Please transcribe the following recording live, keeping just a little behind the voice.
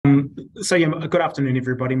Good afternoon,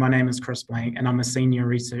 everybody. My name is Chris Blank, and I'm a Senior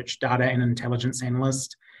Research Data and Intelligence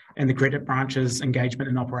Analyst in the Credit Branch's Engagement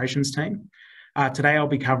and Operations team. Today, I'll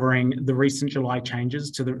be covering the recent July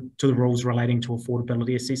changes to the rules relating to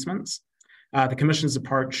affordability assessments, the Commission's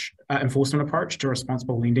enforcement approach to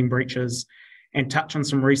responsible lending breaches, and touch on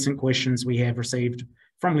some recent questions we have received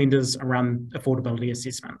from lenders around affordability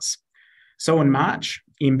assessments. So in March,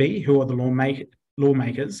 MB, who are the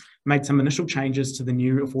lawmakers, made some initial changes to the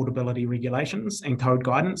new affordability regulations and code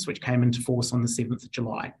guidance, which came into force on the 7th of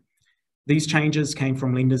July. These changes came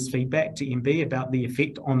from lenders' feedback to MB about the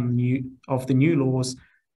effect of the new laws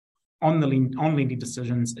on lending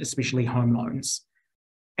decisions, especially home loans.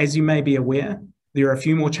 As you may be aware, there are a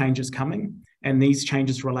few more changes coming, and these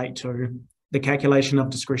changes relate to the calculation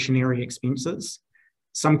of discretionary expenses,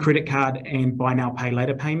 some credit card and buy now, pay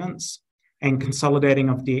later payments, and consolidating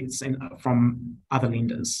of debts from other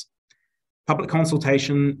lenders. Public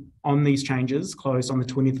consultation on these changes closed on the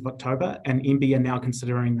 20th of October, and MB are now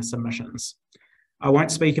considering the submissions. I won't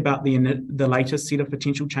speak about the latest set of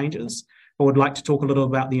potential changes, but would like to talk a little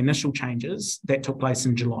about the initial changes that took place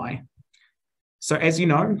in July. So as you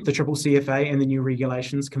know, the CCCFA and the new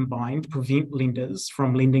regulations combined prevent lenders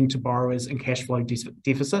from lending to borrowers in cash flow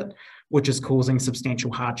deficit, which is causing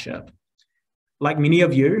substantial hardship. Like many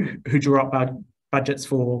of you who draw up budgets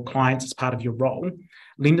for clients as part of your role,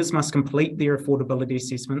 lenders must complete their affordability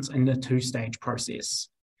assessments in a two-stage process.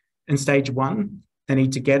 In stage one, they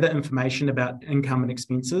need to gather information about income and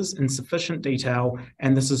expenses in sufficient detail,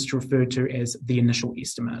 and this is referred to as the initial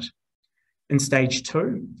estimate. In stage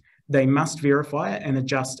two, they must verify and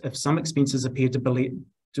adjust if some expenses appear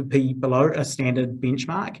to be below a standard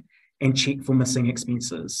benchmark and check for missing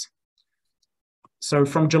expenses. So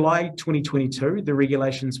from July 2022, the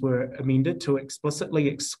regulations were amended to explicitly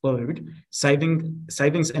exclude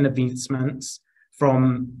savings and investments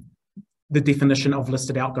from the definition of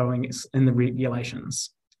listed outgoings in the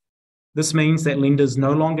regulations. This means that lenders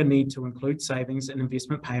no longer need to include savings and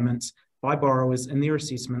investment payments by borrowers in their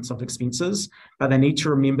assessments of expenses, but they need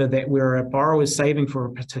to remember that where a borrower is saving for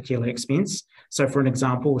a particular expense, so for an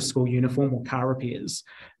example, a school uniform or car repairs,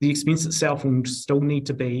 the expense itself will still need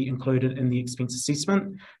to be included in the expense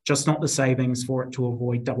assessment, just not the savings for it to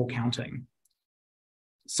avoid double counting.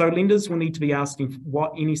 So lenders will need to be asking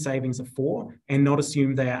what any savings are for and not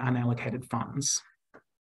assume they are unallocated funds.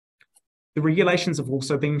 The regulations have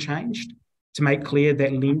also been changed to make clear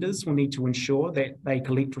that lenders will need to ensure that they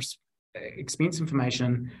collect expense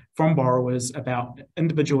information from borrowers about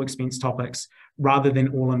individual expense topics rather than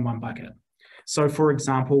all in one bucket. So for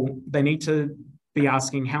example, they need to be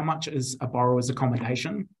asking how much is a borrower's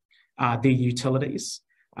accommodation, their utilities,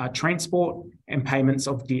 transport and payments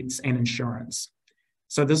of debts and insurance.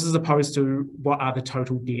 So this is opposed to what are the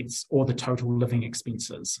total debts or the total living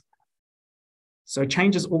expenses. So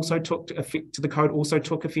changes also took effect to the code also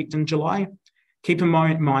took effect in July. Keep in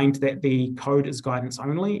mind that the code is guidance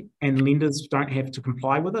only and lenders don't have to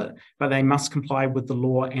comply with it, but they must comply with the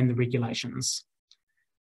law and the regulations.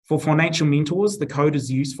 For financial mentors, the code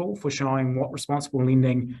is useful for showing what responsible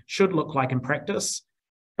lending should look like in practice,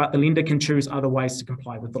 but the lender can choose other ways to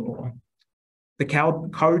comply with the law. The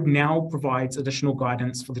code now provides additional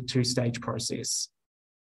guidance for the two-stage process.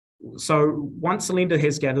 So once the lender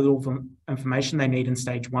has gathered all the information they need in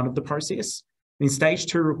stage one of the process, then stage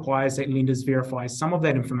two requires that lenders verify some of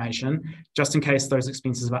that information just in case those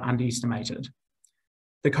expenses are underestimated.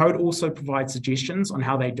 The code also provides suggestions on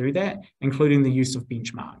how they do that, including the use of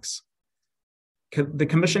benchmarks. The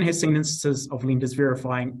Commission has seen instances of lenders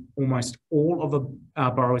verifying almost all of the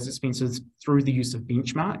borrower's expenses through the use of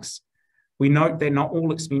benchmarks. We note that not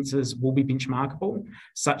all expenses will be benchmarkable,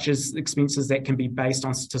 such as expenses that can be based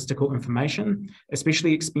on statistical information,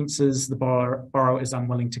 especially expenses the borrower is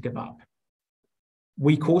unwilling to give up.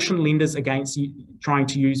 We caution lenders against trying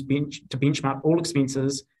to use benchmark all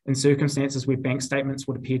expenses in circumstances where bank statements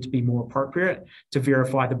would appear to be more appropriate to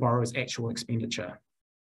verify the borrower's actual expenditure.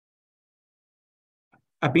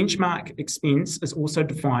 A benchmark expense is also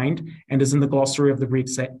defined and is in the glossary of the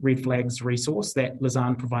Red Flags resource that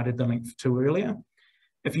Lizanne provided the link to earlier.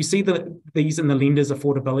 If you see these in the lender's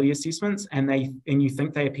affordability assessments and you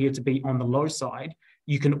think they appear to be on the low side,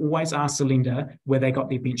 you can always ask the lender where they got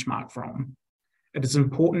their benchmark from. It is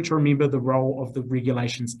important to remember the role of the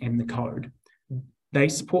regulations and the code. They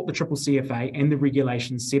support the CCCFA and the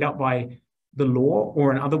regulations set out by the law,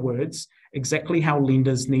 or in other words, exactly how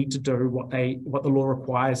lenders need to do what the law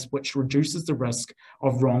requires, which reduces the risk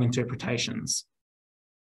of wrong interpretations.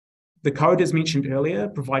 The code, as mentioned earlier,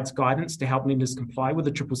 provides guidance to help lenders comply with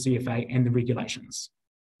the CCCFA and the regulations.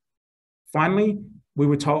 Finally,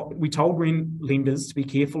 We told lenders to be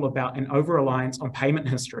careful about an over-reliance on payment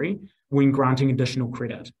history when granting additional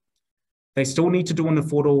credit. They still need to do an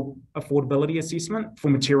affordability assessment for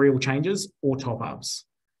material changes or top-ups.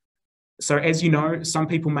 So as you know, some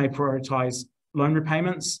people may prioritize loan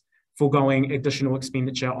repayments, foregoing additional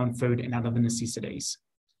expenditure on food and other necessities.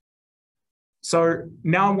 So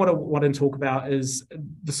now what I want to talk about is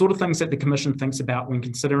the sort of things that the Commission thinks about when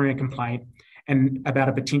considering a complaint and about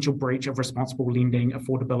a potential breach of responsible lending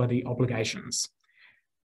affordability obligations.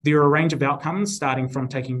 There are a range of outcomes, starting from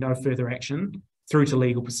taking no further action through to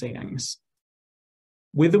legal proceedings.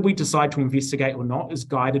 Whether we decide to investigate or not is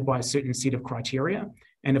guided by a certain set of criteria.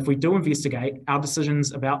 And if we do investigate, our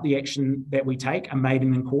decisions about the action that we take are made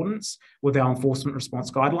in accordance with our enforcement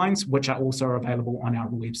response guidelines, which are also available on our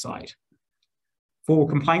website. For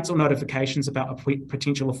complaints or notifications about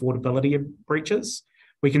potential affordability breaches,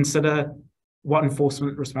 we consider what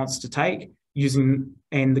enforcement response to take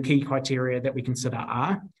and the key criteria that we consider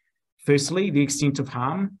are, firstly, the extent of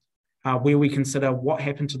harm, where we consider what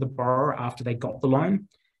happened to the borrower after they got the loan.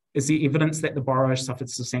 Is there evidence that the borrower suffered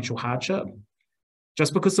substantial hardship?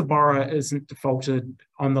 Just because the borrower isn't defaulted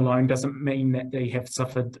on the loan doesn't mean that they have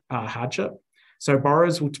suffered hardship. So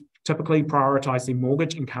borrowers will typically prioritise their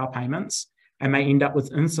mortgage and car payments and may end up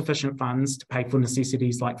with insufficient funds to pay for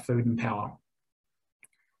necessities like food and power.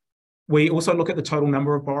 We also look at the total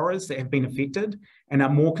number of borrowers that have been affected and are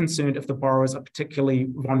more concerned if the borrowers are particularly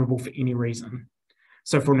vulnerable for any reason.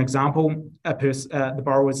 So for an example, the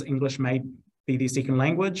borrower's English may be their second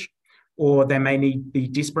language, or they may be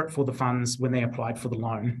desperate for the funds when they applied for the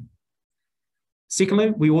loan.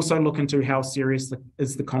 Secondly, we also look into how serious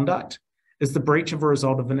is the conduct. Is the breach of a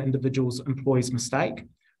result of an individual's employee's mistake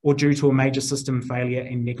or due to a major system failure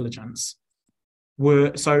and negligence?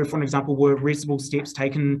 So for an example, were reasonable steps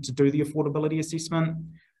taken to do the affordability assessment?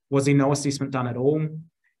 Was there no assessment done at all?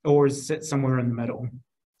 Or is it somewhere in the middle?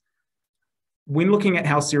 When looking at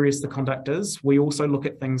how serious the conduct is, we also look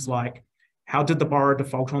at things like, how did the borrower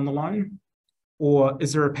default on the loan? Or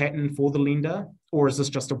is there a pattern for the lender? Or is this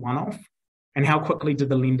just a one-off? And how quickly did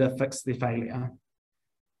the lender fix their failure?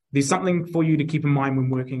 There's something for you to keep in mind when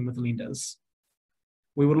working with lenders.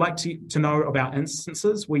 We would like to know about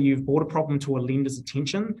instances where you've brought a problem to a lender's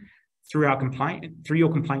attention through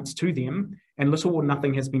your complaints to them, and little or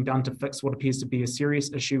nothing has been done to fix what appears to be a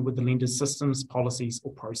serious issue with the lender's systems, policies,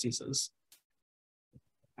 or processes.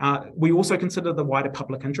 We also consider the wider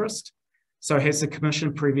public interest. So has the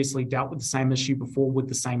Commission previously dealt with the same issue before with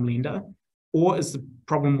the same lender? Or is the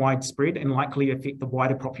problem widespread and likely affect the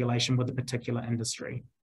wider population with a particular industry?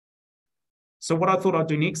 So what I thought I'd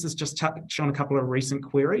do next is just touch on a couple of recent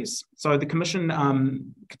queries. So the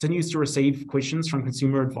Commission continues to receive questions from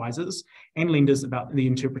consumer advisors and lenders about the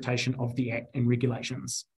interpretation of the Act and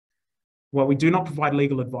regulations. While we do not provide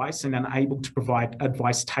legal advice and are unable to provide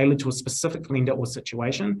advice tailored to a specific lender or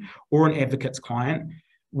situation or an advocate's client,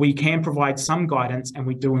 we can provide some guidance and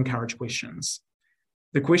we do encourage questions.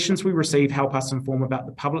 The questions we receive help us inform about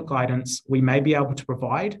the public guidance we may be able to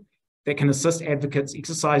provide that can assist advocates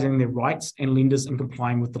exercising their rights and lenders in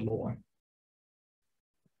complying with the law.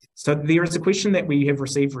 So there is a question that we have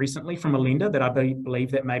received recently from a lender that I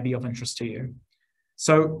believe that may be of interest to you.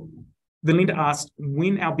 So the lender asked,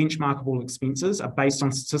 when our benchmarkable expenses are based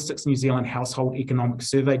on Statistics New Zealand Household Economic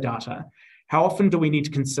Survey data, how often do we need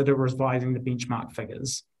to consider revising the benchmark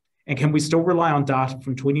figures? And can we still rely on data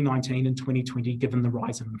from 2019 and 2020 given the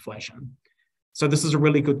rise in inflation? So this is a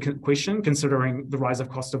really good question considering the rise of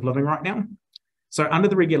cost of living right now. So under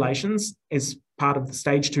the regulations, as part of the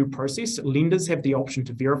stage 2 process, lenders have the option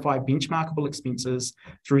to verify benchmarkable expenses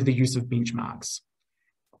through the use of benchmarks.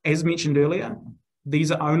 As mentioned earlier,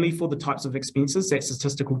 these are only for the types of expenses that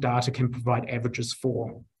statistical data can provide averages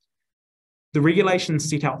for. The regulations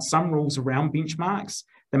set out some rules around benchmarks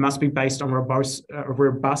that must be based on a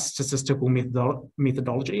robust statistical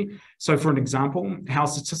methodology. So for an example, how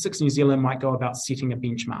Statistics New Zealand might go about setting a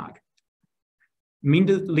benchmark.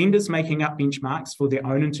 Lenders making up benchmarks for their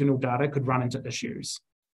own internal data could run into issues.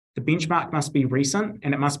 The benchmark must be recent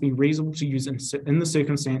and it must be reasonable to use in the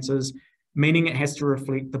circumstances, meaning it has to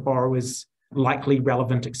reflect the borrower's likely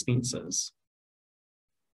relevant expenses.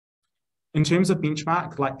 In terms of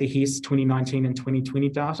benchmark, like the HES 2019 and 2020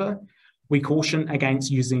 data, we caution against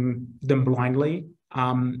using them blindly.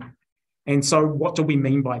 And so what do we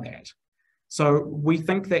mean by that? So we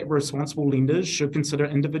think that responsible lenders should consider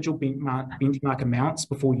individual benchmark amounts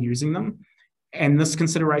before using them. And this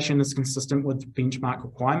consideration is consistent with benchmark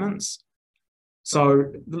requirements. So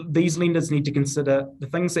these lenders need to consider, the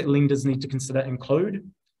things that lenders need to consider include,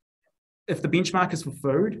 if the benchmark is for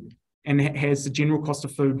food, And has the general cost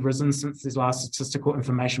of food risen since this last statistical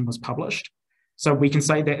information was published? So we can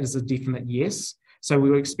say that is a definite yes. So we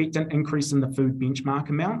would expect an increase in the food benchmark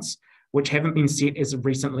amounts, which haven't been set as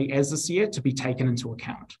recently as this year, to be taken into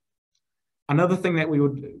account. Another thing that we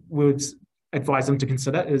would advise them to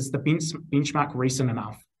consider is the benchmark recent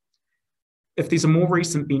enough. If there's a more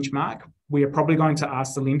recent benchmark, we are probably going to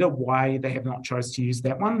ask the lender why they have not chose to use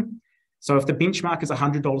that one. So if the benchmark is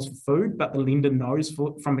 $100 for food, but the lender knows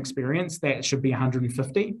from experience that it should be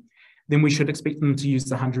 $150, then we should expect them to use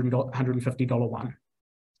the $150 one.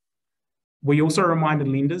 We also reminded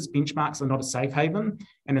lenders benchmarks are not a safe haven,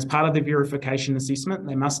 and as part of the verification assessment,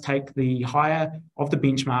 they must take the higher of the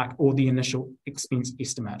benchmark or the initial expense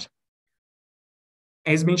estimate.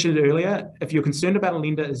 As mentioned earlier, if you're concerned about a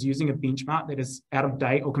lender is using a benchmark that is out of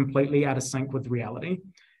date or completely out of sync with reality,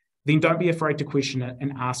 then don't be afraid to question it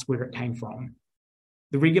and ask where it came from.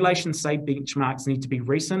 The regulations say benchmarks need to be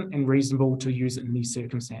recent and reasonable to use in these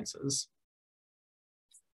circumstances.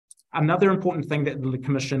 Another important thing that the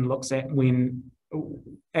Commission looks at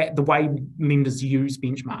at the way lenders use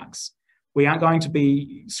benchmarks. We aren't going to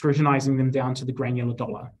be scrutinising them down to the granular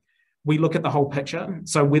dollar. We look at the whole picture.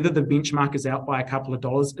 So whether the benchmark is out by a couple of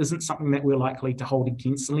dollars isn't something that we're likely to hold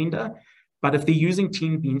against the lender. But if they're using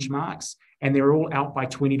 10 benchmarks and they're all out by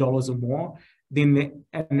 $20 or more, then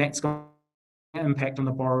that's going to impact on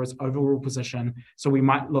the borrower's overall position. So we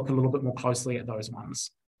might look a little bit more closely at those ones.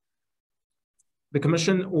 The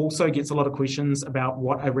Commission also gets a lot of questions about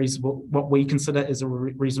what we consider is a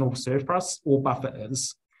reasonable surplus or buffer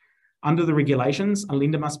is. Under the regulations, a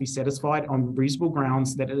lender must be satisfied on reasonable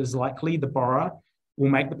grounds that it is likely the borrower will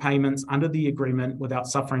make the payments under the agreement without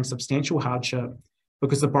suffering substantial hardship,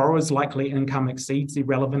 because the borrower's likely income exceeds the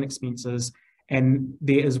relevant expenses and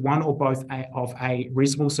there is one or both of a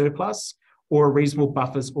reasonable surplus or reasonable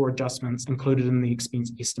buffers or adjustments included in the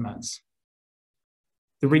expense estimates.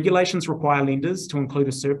 The regulations require lenders to include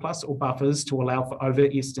a surplus or buffers to allow for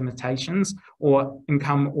overestimations or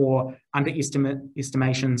income or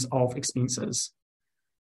underestimations of expenses.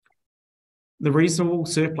 The reasonable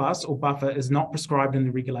surplus or buffer is not prescribed in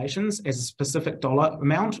the regulations as a specific dollar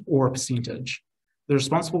amount or a percentage. The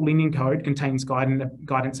Responsible Lending Code contains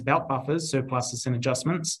guidance about buffers, surpluses, and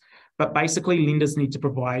adjustments, but basically lenders need to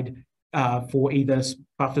provide for either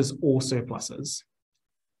buffers or surpluses.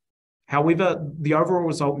 However, the overall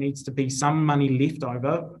result needs to be some money left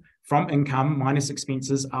over from income minus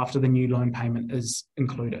expenses after the new loan payment is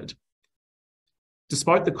included.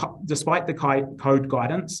 Despite the code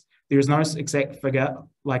guidance, there is no exact figure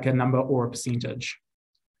like a number or a percentage.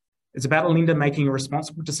 It's about a lender making a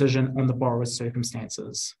responsible decision on the borrower's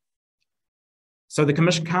circumstances. So the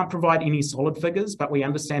Commission can't provide any solid figures, but we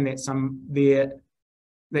understand that some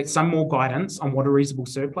more guidance on what a reasonable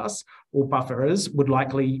surplus or buffer is would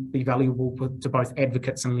likely be valuable to both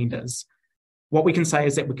advocates and lenders. What we can say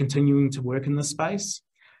is that we're continuing to work in this space.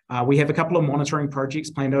 We have a couple of monitoring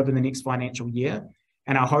projects planned over the next financial year,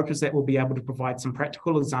 and our hope is that we'll be able to provide some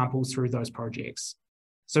practical examples through those projects.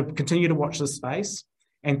 So continue to watch this space,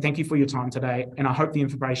 and thank you for your time today, and I hope the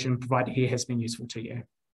information provided here has been useful to you.